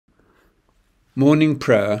Morning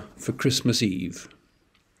Prayer for Christmas Eve.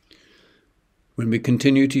 When we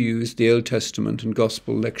continue to use the Old Testament and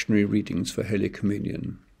Gospel lectionary readings for Holy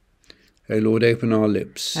Communion. O Lord, open our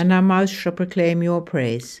lips, and our mouths shall proclaim your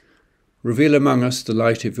praise. Reveal among us the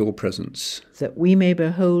light of your presence, that we may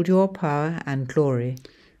behold your power and glory.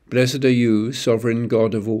 Blessed are you, sovereign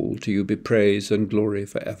God of all, to you be praise and glory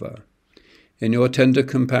for ever. In your tender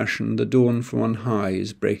compassion, the dawn from on high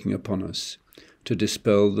is breaking upon us, to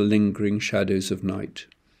dispel the lingering shadows of night.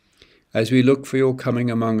 As we look for your coming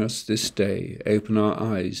among us this day, open our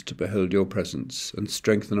eyes to behold your presence, and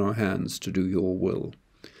strengthen our hands to do your will,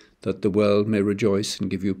 that the world may rejoice and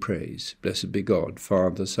give you praise. Blessed be God,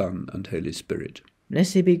 Father, Son, and Holy Spirit.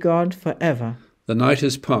 Blessed be God for ever. The night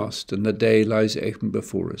has passed, and the day lies open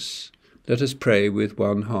before us. Let us pray with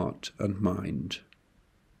one heart and mind.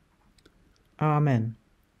 Amen.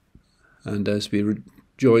 And as we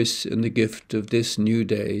rejoice in the gift of this new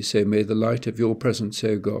day, so may the light of your presence,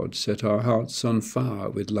 O God, set our hearts on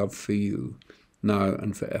fire with love for you, now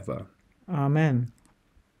and forever. Amen.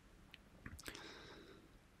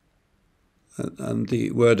 And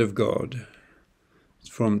the word of God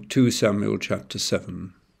from 2 Samuel chapter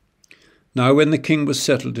 7. Now when the king was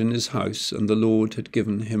settled in his house, and the Lord had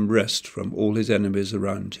given him rest from all his enemies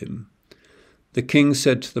around him, the king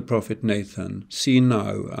said to the prophet Nathan, See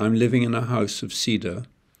now, I am living in a house of cedar,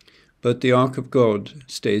 but the ark of God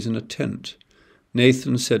stays in a tent.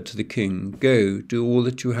 Nathan said to the king, Go, do all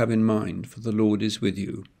that you have in mind, for the Lord is with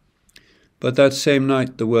you. But that same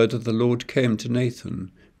night the word of the Lord came to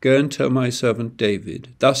Nathan, Go and tell my servant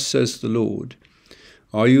David, Thus says the Lord,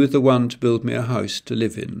 Are you the one to build me a house to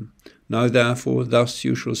live in? Now therefore, thus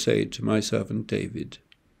you shall say to my servant David,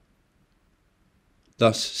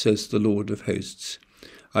 Thus says the Lord of hosts,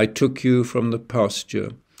 I took you from the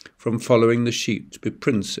pasture, from following the sheep, to be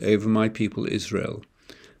prince over my people Israel.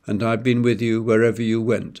 And I have been with you wherever you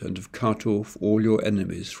went, and have cut off all your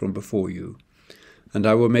enemies from before you. And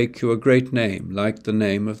I will make you a great name, like the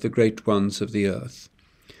name of the great ones of the earth.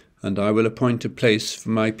 And I will appoint a place for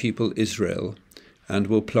my people Israel, and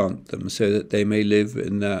will plant them, so that they may live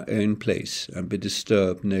in their own place, and be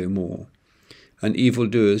disturbed no more. And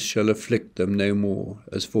evildoers shall afflict them no more,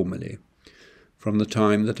 as formerly, from the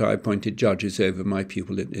time that I appointed judges over my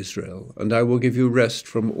people in Israel. And I will give you rest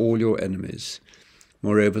from all your enemies.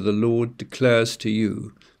 Moreover, the Lord declares to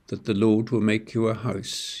you that the Lord will make you a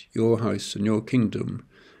house. Your house and your kingdom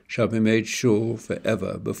shall be made sure for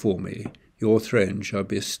ever before me. Your throne shall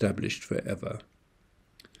be established for ever.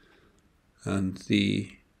 And the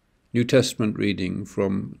New Testament reading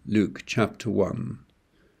from Luke chapter 1.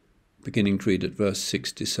 Beginning to read at verse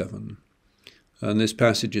 67. And this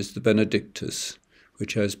passage is the Benedictus,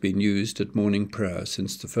 which has been used at morning prayer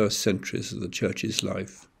since the first centuries of the Church's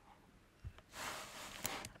life.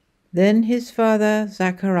 Then his father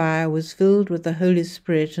Zachariah was filled with the Holy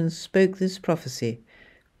Spirit and spoke this prophecy.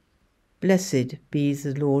 Blessed be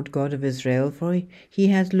the Lord God of Israel, for he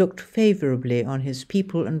has looked favourably on his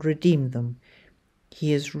people and redeemed them.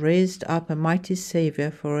 He has raised up a mighty Saviour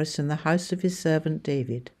for us in the house of his servant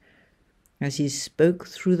David, as he spoke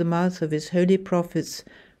through the mouth of his holy prophets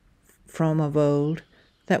from of old,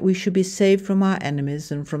 that we should be saved from our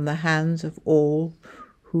enemies and from the hands of all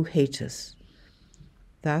who hate us.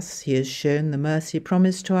 Thus he has shown the mercy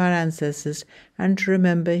promised to our ancestors, and to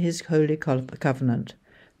remember his holy covenant,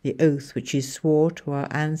 the oath which he swore to our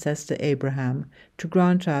ancestor Abraham, to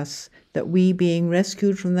grant us that we, being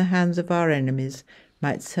rescued from the hands of our enemies,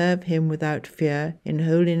 might serve him without fear in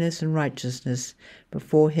holiness and righteousness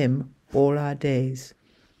before him all our days.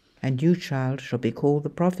 And you, child, shall be called the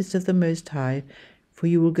prophet of the Most High, for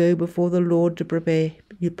you will go before the Lord to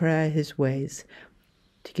prepare his ways,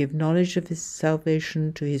 to give knowledge of his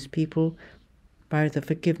salvation to his people by the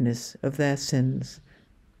forgiveness of their sins.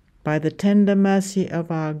 By the tender mercy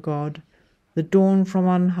of our God, the dawn from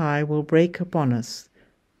on high will break upon us,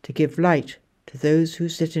 to give light to those who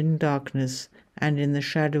sit in darkness and in the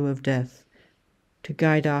shadow of death, to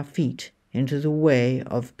guide our feet into the way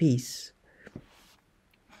of peace.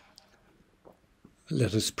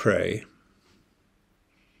 Let us pray.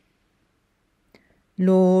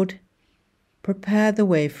 Lord, prepare the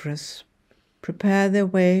way for us. Prepare the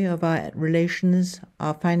way of our relations,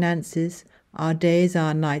 our finances, our days,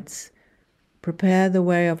 our nights. Prepare the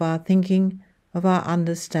way of our thinking, of our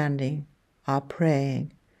understanding, our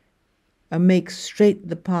praying, and make straight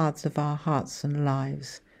the paths of our hearts and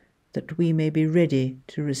lives, that we may be ready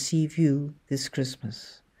to receive you this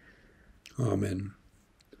Christmas. Amen.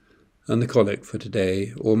 And the Collect for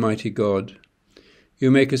today. Almighty God, you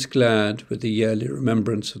make us glad with the yearly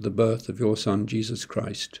remembrance of the birth of your Son, Jesus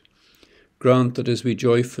Christ. grant that as we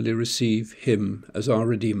joyfully receive him as our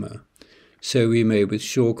Redeemer, so we may with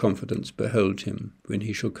sure confidence behold him when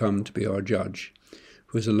he shall come to be our judge,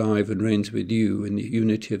 who is alive and reigns with you in the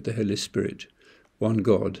unity of the Holy Spirit, one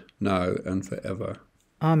God, now and forever.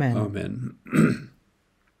 Amen. Amen.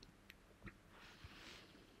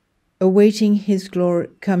 Awaiting his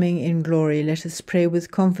coming in glory, let us pray with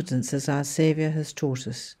confidence as our Saviour has taught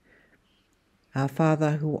us. Our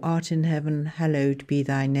Father, who art in heaven, hallowed be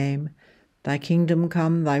thy name. Thy kingdom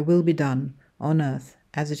come, thy will be done, on earth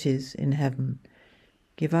as it is in heaven.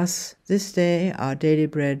 Give us this day our daily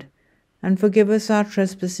bread, and forgive us our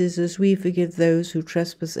trespasses as we forgive those who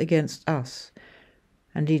trespass against us.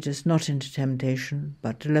 And lead us not into temptation,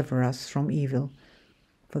 but deliver us from evil.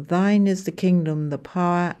 For thine is the kingdom, the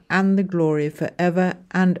power, and the glory for ever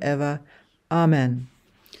and ever. Amen.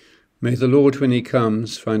 May the Lord, when he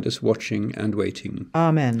comes, find us watching and waiting.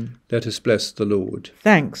 Amen. Let us bless the Lord.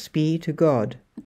 Thanks be to God.